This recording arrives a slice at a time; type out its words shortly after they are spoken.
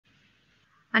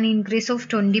An increase of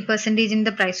 20% in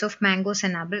the price of mangoes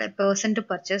enable a person to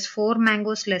purchase 4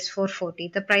 mangoes less for 40.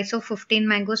 The price of 15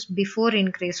 mangoes before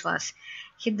increase was.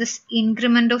 Here this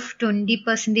increment of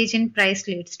 20% in price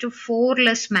leads to 4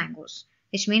 less mangoes,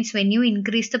 which means when you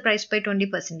increase the price by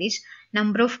 20%,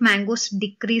 number of mangoes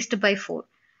decreased by 4.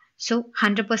 So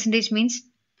 100% means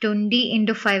 20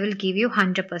 into 5 will give you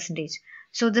 100%.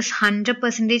 So this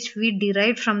 100% we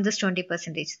derived from this 20%.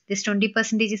 This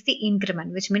 20% is the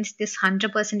increment, which means this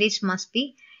 100% must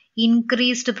be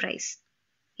increased price.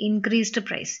 Increased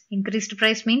price. Increased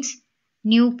price means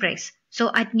new price. So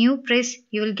at new price,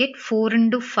 you will get 4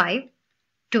 into 5,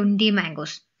 20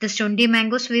 mangoes. This 20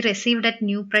 mangoes we received at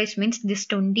new price means this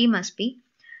 20 must be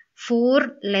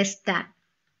 4 less than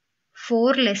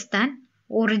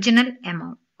original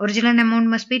amount. Original amount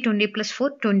must be 20 plus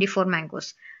 4, 24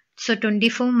 mangoes. So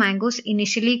 24 mangoes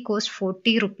initially cost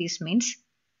 40 rupees means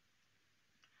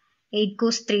 8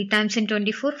 goes 3 times in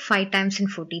 24, 5 times in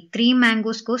 40. 3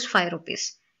 mangoes cost 5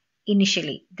 rupees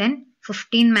initially. Then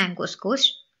 15 mangoes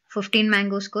cost 5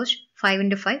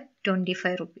 into 5,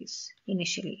 25 rupees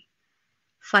initially.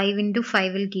 5 into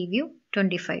 5 will give you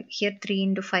 25. Here 3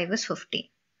 into 5 is 15.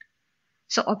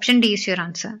 So option D is your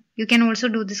answer. You can also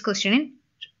do this question in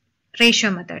ratio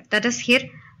method. That is here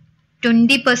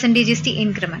 20% is the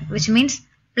increment, which means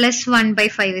plus 1 by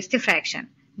 5 is the fraction.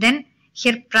 Then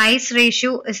here price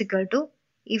ratio is equal to,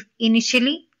 if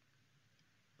initially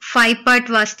 5 part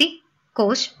was the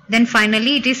cost, then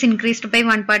finally it is increased by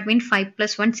 1 part, means 5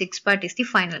 plus 1, 6 part is the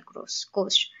final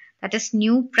cost. That is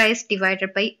new price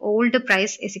divided by old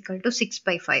price is equal to 6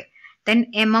 by 5. Then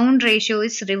amount ratio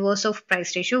is reverse of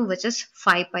price ratio, which is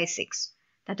 5 by 6.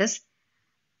 That is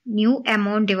new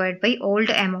amount divided by old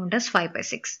amount is 5 by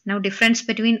 6. Now difference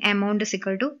between amount is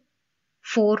equal to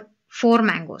 4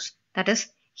 mangoes. That is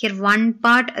here 1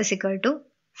 part is equal to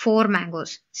 4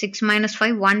 mangoes. 6 minus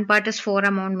 5, 1 part is 4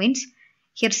 amount means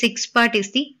here 6 part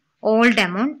is the old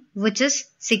amount, which is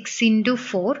 6 into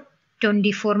 4,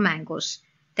 24 mangoes.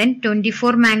 Then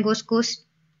 24 mangoes cost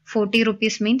 40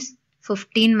 rupees means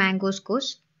 15 mangoes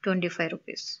cost 25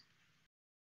 rupees.